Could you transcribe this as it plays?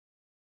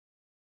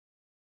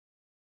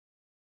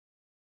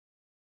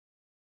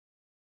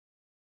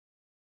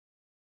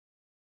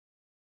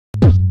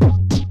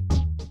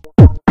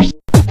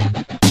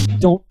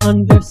Don't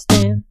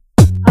understand.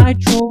 I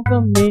drove a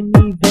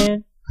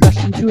minivan,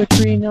 crashed into a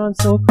tree, now I'm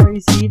so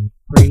crazy.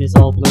 Brain is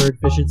all blurred,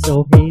 vision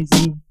so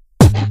hazy.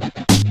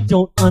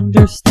 Don't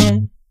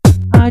understand.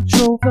 I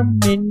drove a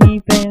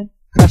minivan,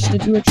 crashed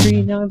into a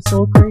tree, now I'm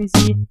so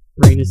crazy.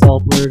 Brain is all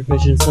blurred,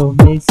 vision so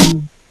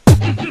hazy.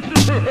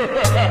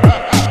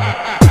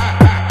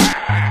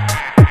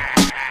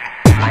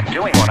 I'm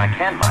doing what I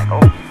can, Michael.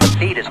 The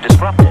feed is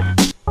disrupted.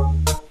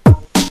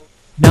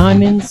 Now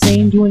I'm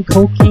insane, doing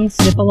cocaine,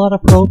 sniff a lot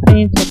of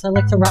propane, plus I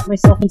like to wrap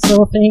myself in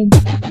cellophane.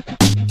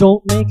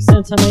 Don't make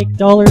sense, I make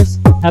dollars,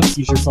 have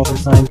seizures all the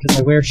time because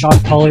I wear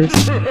shock collars.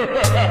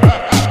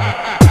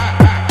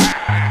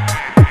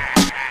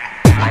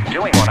 I'm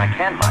doing what I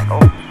can, Michael.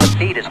 The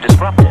feed is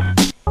disrupted.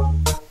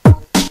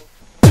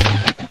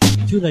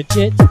 Too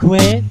legit to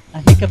quit, I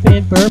hiccup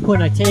and burp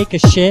when I take a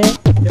shit.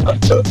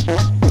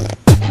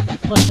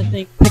 Plus I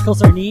think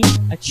pickles are neat,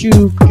 I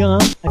chew gum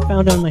I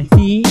found on my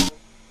feet.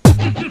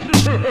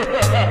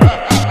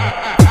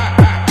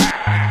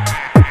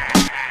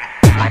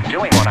 I'm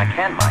doing what I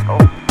can, Michael.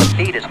 The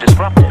feed is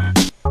disrupted.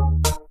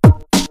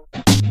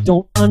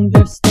 Don't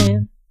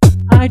understand.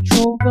 I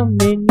drove a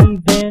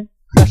minivan,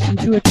 crashed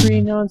into a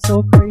tree, now I'm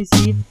so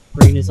crazy.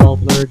 Brain is all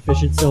blurred,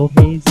 vision so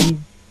hazy.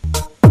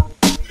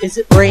 Is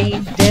it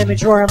brain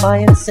damage or am I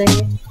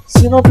insane?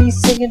 Soon I'll be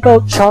singing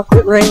about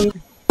chocolate rain.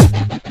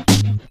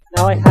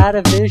 Now I had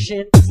a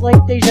vision, it's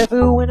like deja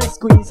vu when I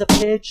squeeze a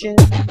pigeon.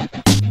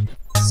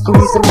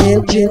 Squeeze a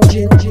pigeon.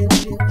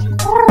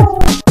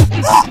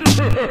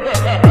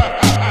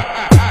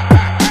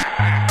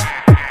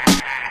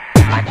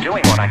 I'm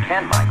doing what I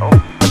can, Michael.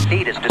 The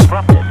feed is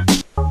disrupted.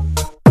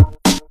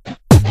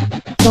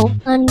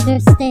 Don't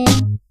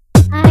understand.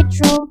 I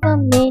drove a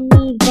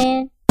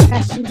minivan,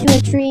 crashed into a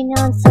tree,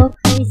 now I'm so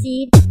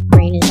crazy.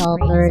 Brain is all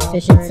blurred,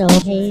 vision so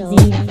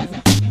hazy.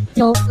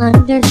 Don't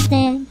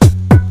understand.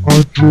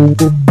 I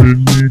drove a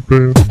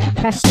minivan,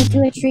 Crashed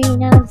into a tree,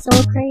 now I'm so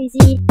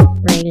crazy.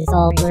 Brain is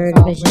all blurred,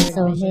 vision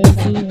so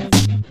hazy.